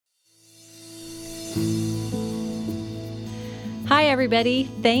Hi, everybody.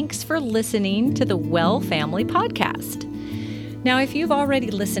 Thanks for listening to the Well Family Podcast. Now, if you've already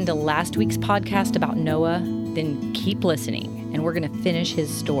listened to last week's podcast about Noah, then keep listening, and we're going to finish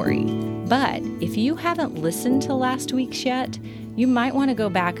his story. But if you haven't listened to last week's yet, you might want to go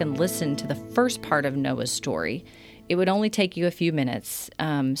back and listen to the first part of Noah's story. It would only take you a few minutes.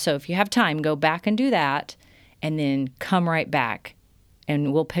 So if you have time, go back and do that, and then come right back,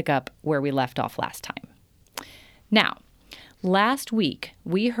 and we'll pick up where we left off last time. Now, last week,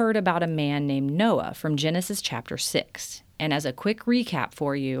 we heard about a man named Noah from Genesis chapter 6. And as a quick recap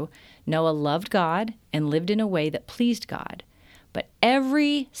for you, Noah loved God and lived in a way that pleased God. But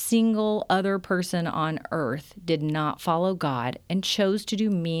every single other person on earth did not follow God and chose to do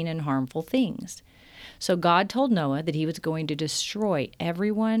mean and harmful things. So God told Noah that he was going to destroy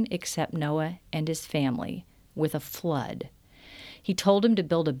everyone except Noah and his family with a flood. He told him to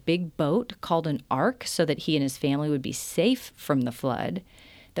build a big boat called an ark so that he and his family would be safe from the flood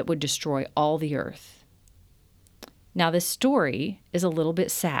that would destroy all the earth. Now, this story is a little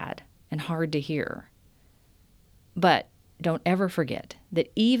bit sad and hard to hear. But don't ever forget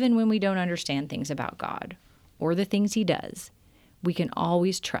that even when we don't understand things about God or the things he does, we can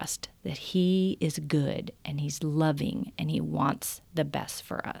always trust that he is good and he's loving and he wants the best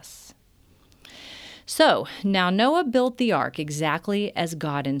for us. So, now Noah built the ark exactly as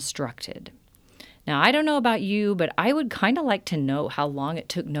God instructed. Now, I don't know about you, but I would kind of like to know how long it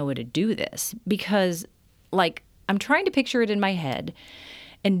took Noah to do this because, I'm trying to picture it in my head.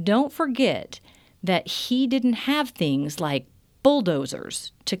 And don't forget that he didn't have things like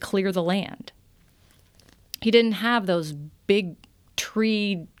bulldozers to clear the land. He didn't have those big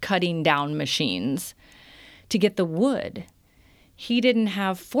tree cutting down machines to get the wood. He didn't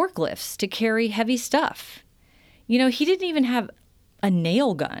have forklifts to carry heavy stuff. He didn't even have a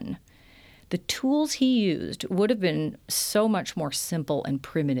nail gun. The tools he used would have been so much more simple and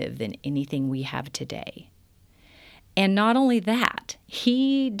primitive than anything we have today. And not only that,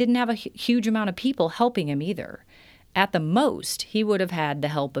 he didn't have a huge amount of people helping him either. At the most, he would have had the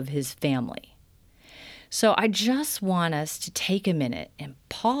help of his family. So I just want us to take a minute and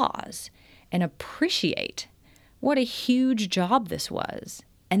pause and appreciate what a huge job this was,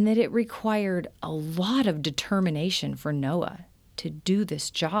 and that it required a lot of determination for Noah to do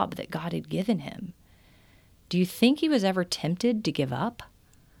this job that God had given him. Do you think he was ever tempted to give up?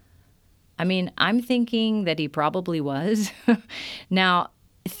 I'm thinking that he probably was. Now,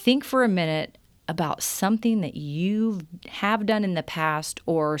 think for a minute about something that you have done in the past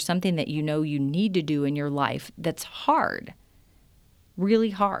or something that you know you need to do in your life that's hard,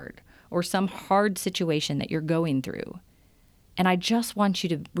 really hard, or some hard situation that you're going through. And I just want you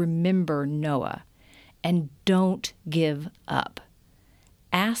to remember Noah and don't give up.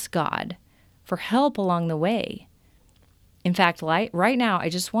 Ask God for help along the way. In fact, right now, I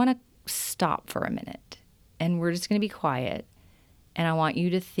just want to stop for a minute and we're just going to be quiet. And I want you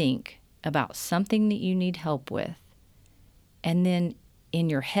to think about something that you need help with. And then in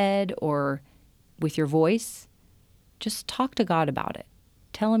your head or with your voice, just talk to God about it.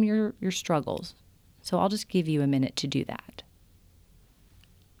 Tell him your struggles. So I'll just give you a minute to do that.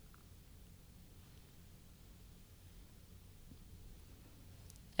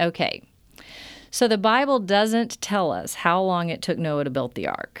 Okay. So the Bible doesn't tell us how long it took Noah to build the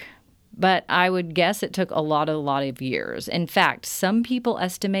ark, but I would guess it took a lot of years. In fact, some people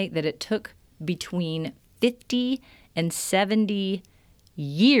estimate that it took between 50 and 70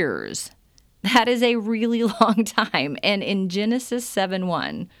 years. That is a really long time. And in Genesis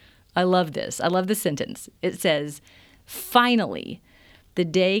 7:1, I love this. I love the sentence. It says, "Finally, the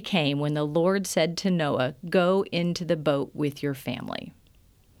day came when the Lord said to Noah, 'Go into the boat with your family.'"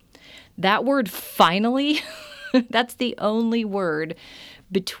 That word "finally," that's the only word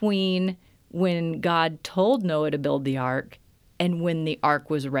between when God told Noah to build the ark and when the ark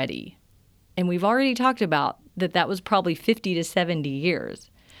was ready. And we've already talked about that was probably 50 to 70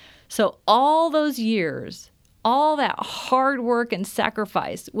 years. So all those years, all that hard work and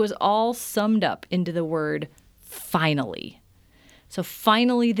sacrifice was all summed up into the word "finally." So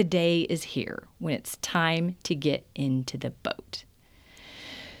finally the day is here when it's time to get into the boat.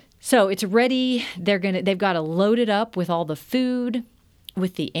 So it's ready. They've got to load it up with all the food,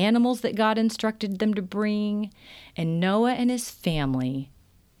 with the animals that God instructed them to bring. And Noah and his family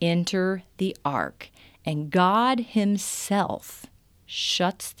enter the ark. And God himself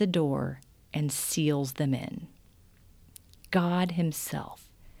shuts the door and seals them in. God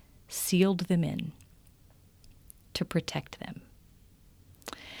himself sealed them in to protect them.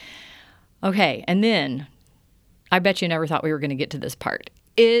 Okay, and then I bet you never thought we were going to get to this part.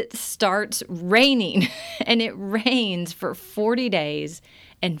 it starts raining, and it rains for 40 days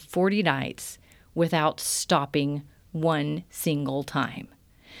and 40 nights without stopping one single time.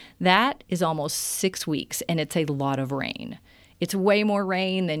 That is almost 6 weeks, and it's a lot of rain. It's way more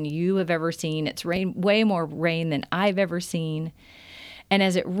rain than you have ever seen. It's way more rain than I've ever seen. And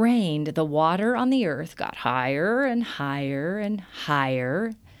as it rained, the water on the earth got higher and higher and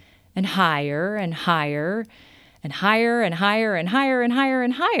higher and higher and higher and higher and higher and higher and higher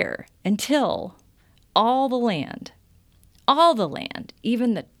and higher until all the land,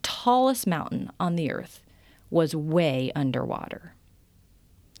 even the tallest mountain on the earth, was way underwater.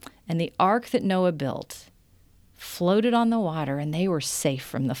 And the ark that Noah built floated on the water, and they were safe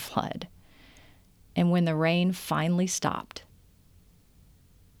from the flood. And when the rain finally stopped,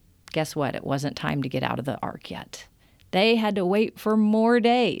 guess what? It wasn't time to get out of the ark yet. They had to wait for more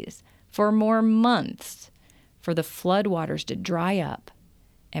days, for more months, for the flood waters to dry up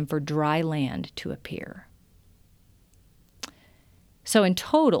and for dry land to appear. So in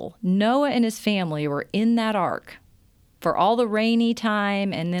total, Noah and his family were in that ark for all the rainy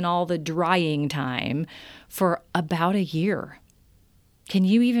time and then all the drying time for about a year. Can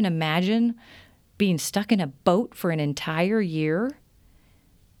you even imagine being stuck in a boat for an entire year?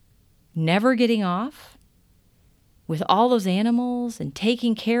 Never getting off? With all those animals and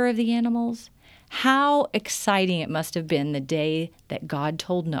taking care of the animals? How exciting it must have been the day that God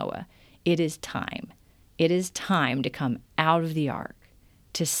told Noah, it is time. It is time to come out of the ark,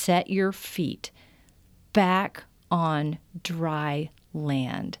 to set your feet back on dry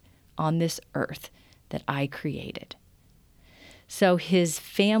land, on this earth that I created. So his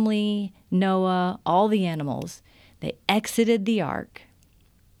family, Noah, all the animals, they exited the ark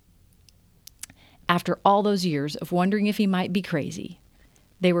after all those years of wondering if he might be crazy.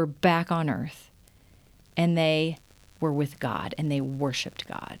 They were back on earth, and they were with God, and they worshiped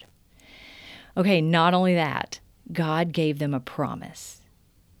God. Okay, not only that, God gave them a promise.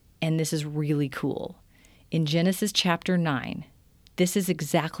 And this is really cool. In Genesis chapter 9, this is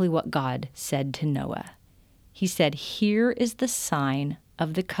exactly what God said to Noah. He said, "Here is the sign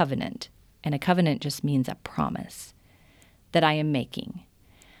of the covenant," and a covenant just means a promise, "that I am making.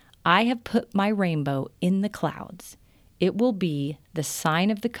 I have put my rainbow in the clouds. It will be the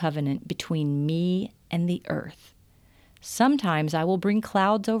sign of the covenant between me and the earth. Sometimes I will bring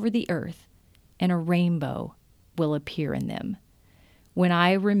clouds over the earth, and a rainbow will appear in them. When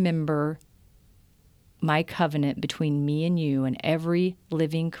I remember my covenant between me and you and every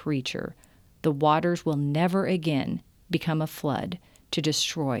living creature, the waters will never again become a flood to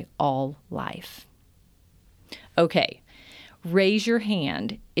destroy all life." Okay, raise your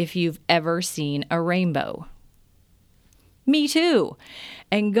hand if you've ever seen a rainbow. Me too.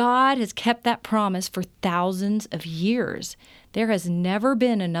 And God has kept that promise for thousands of years. There has never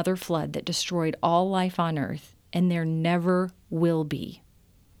been another flood that destroyed all life on earth, and there never will be.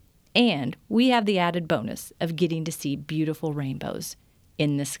 And we have the added bonus of getting to see beautiful rainbows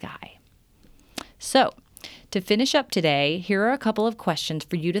in the sky. So, to finish up today, here are a couple of questions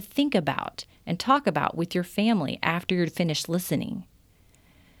for you to think about and talk about with your family after you're finished listening.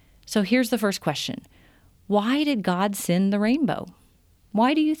 So here's the first question. Why did God send the rainbow?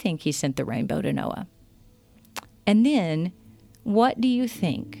 Why do you think he sent the rainbow to Noah? And then, what do you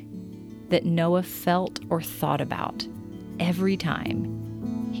think that Noah felt or thought about every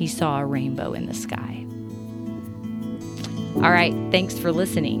time he saw a rainbow in the sky? All right, thanks for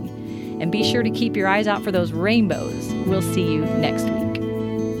listening. And be sure to keep your eyes out for those rainbows. We'll see you next week.